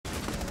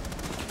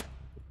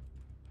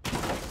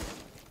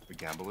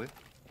gamble with?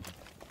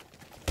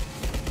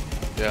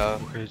 Yeah.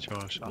 Okay,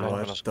 Josh.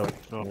 What the?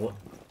 What?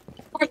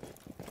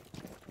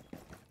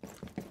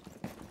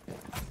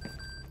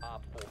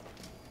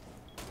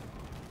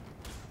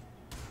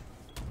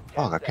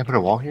 Oh, I can't put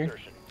a wall here?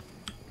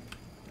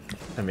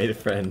 I made a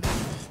friend.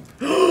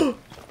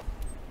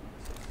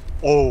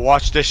 Oh,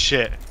 watch this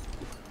shit.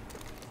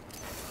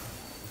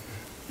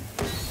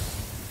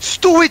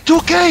 Stewie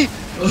 2K!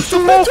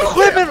 Smoke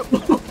criminal!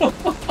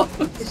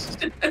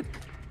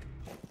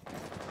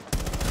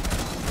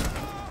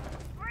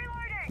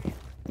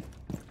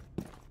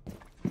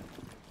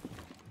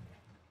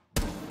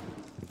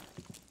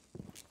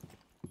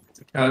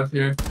 Out of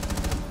here.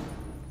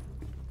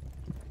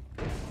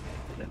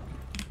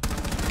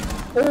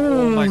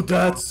 Oh, my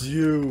that's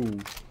you.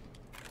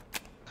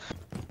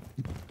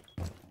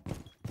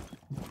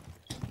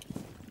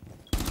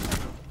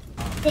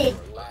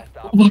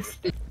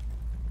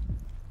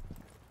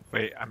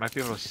 Wait, I might be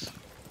able to.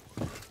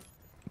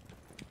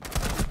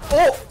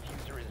 Oh!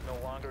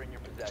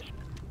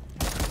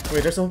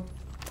 Wait, there's some.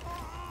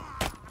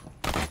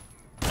 Oh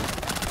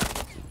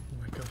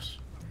my gosh.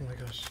 Oh my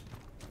gosh.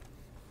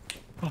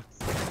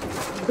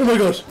 Oh my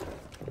gosh!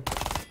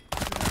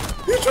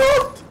 He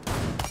dropped!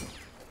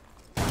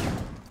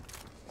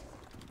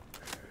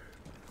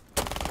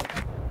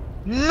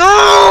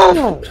 No!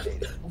 Oh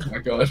my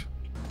god.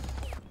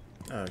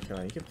 Oh, come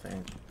on, you can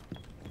plan.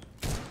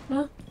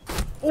 Huh?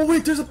 Oh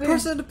wait, there's a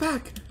person in the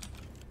back!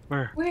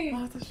 Where? Wait.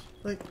 Oh, that's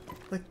like,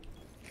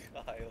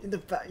 in the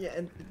back, yeah,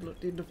 and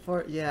in the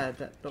far, yeah,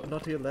 that, no,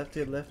 not to your left,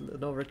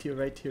 no, right to your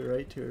right, to your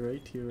right, to your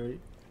right, to your right.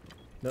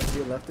 No, to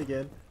your left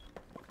again.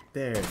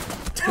 There.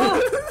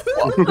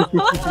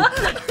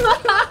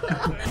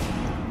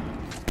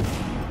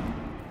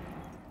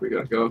 We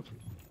gotta go.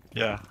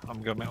 Yeah,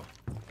 I'm going out.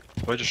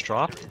 Do I just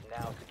drop?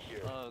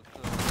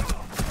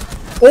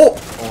 Oh!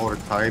 Or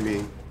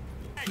timing.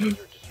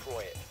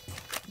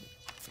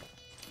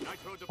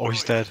 Oh,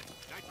 he's dead.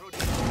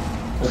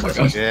 Oh my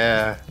gosh.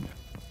 Yeah.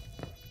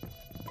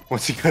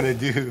 What's he gonna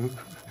do?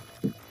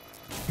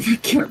 The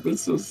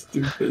camera's so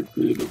stupid,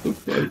 dude. What the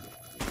fuck?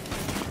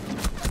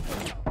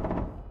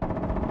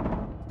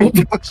 Oh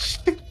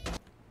shit.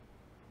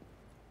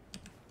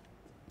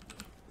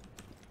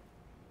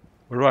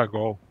 Where do I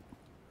go?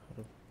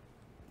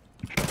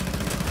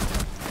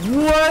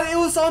 What? It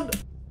was on.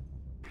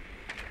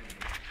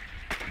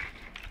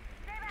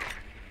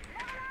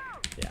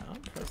 Yeah,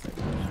 I'm pressing.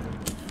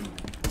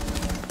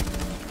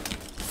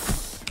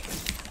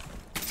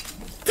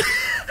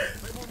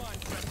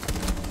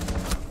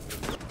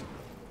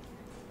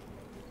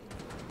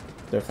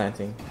 They're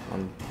planting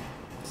on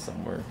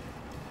somewhere.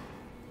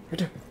 Right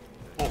there.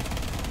 Oh,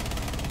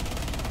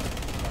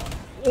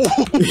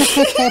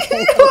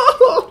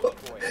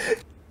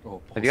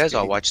 Have you guys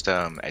all watched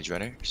Edge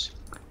Runners?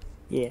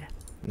 Yeah.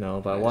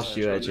 No, but I watched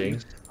you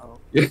edging.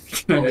 Yeah,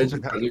 can I edge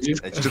in front of you?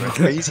 The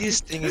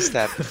craziest thing is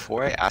that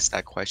before I asked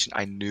that question,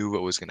 I knew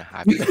what was gonna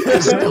happen. I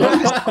still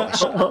asked the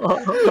question.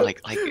 Like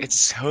it's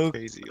so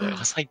crazy. Like I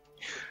was like,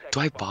 do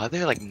I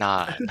bother? Like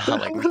nah.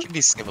 Like we can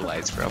be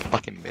civilized for a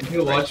fucking minute.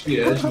 You watch me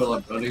edge while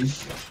I'm running.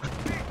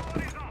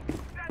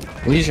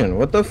 Legion,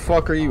 what the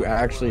fuck are you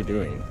actually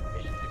doing?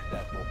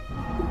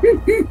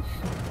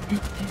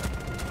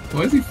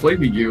 Why is he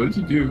flaming you? What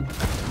did you do?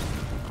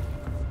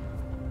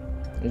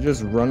 You're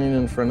just running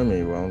in front of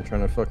me while I'm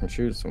trying to fucking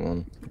shoot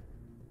someone.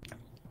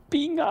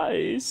 Be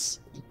nice.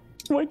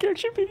 Why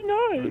can't you be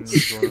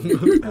nice?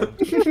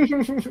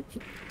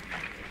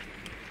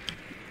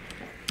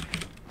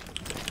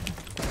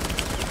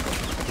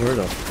 Where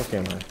the fuck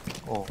am I?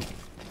 Oh.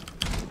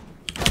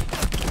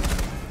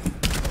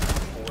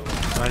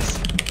 Nice.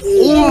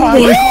 Oh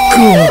my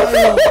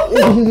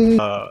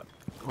god!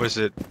 Was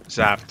it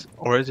zapped?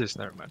 Or is this?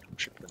 Never mind. I'm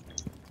tripping.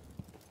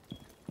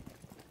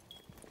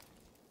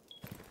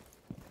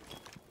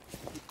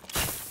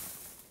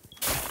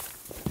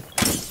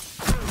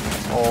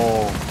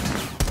 Oh.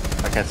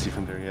 I can't see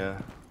from there,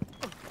 yeah.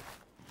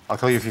 I'll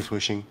tell you if he's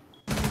wishing.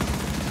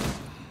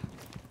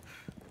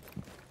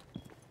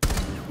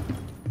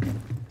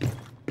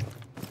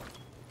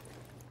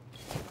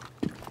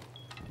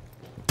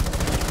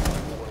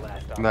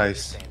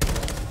 Nice.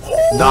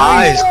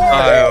 Nice,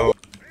 Kyle.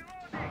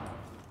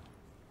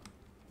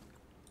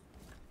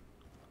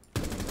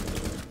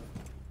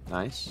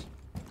 Nice.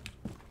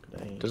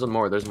 There's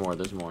more, there's more,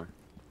 there's more.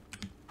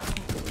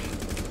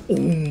 Oh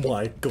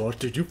my god,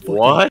 did you fucking...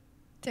 What?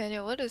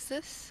 Daniel, what is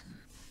this?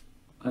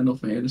 Final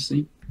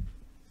Fantasy.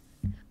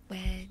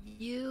 When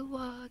you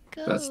walk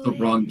away. That's the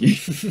wrong game.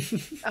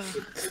 Oh.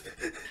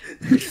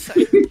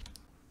 Sorry.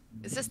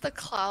 Is this the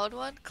Cloud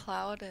one?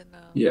 Cloud and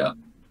Yeah.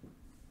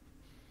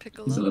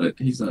 Piccolo?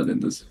 He's not in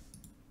this.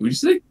 What'd you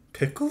say?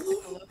 Piccolo?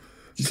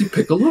 Did you say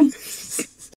Piccolo?